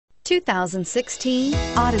2016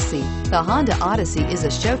 Odyssey. The Honda Odyssey is a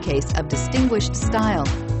showcase of distinguished style,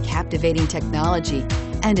 captivating technology,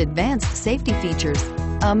 and advanced safety features.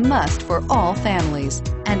 A must for all families,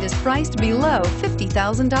 and is priced below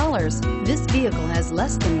 $50,000. This vehicle has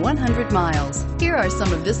less than 100 miles. Here are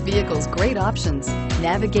some of this vehicle's great options: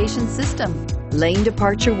 navigation system, lane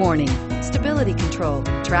departure warning, stability control,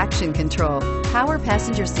 traction control, power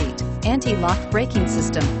passenger seat, anti-lock braking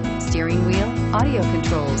system, steering wheel audio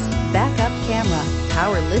controls, backup camera,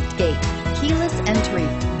 power lift gate, keyless entry.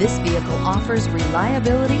 This vehicle offers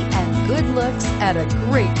reliability and good looks at a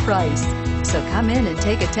great price. So come in and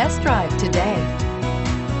take a test drive today.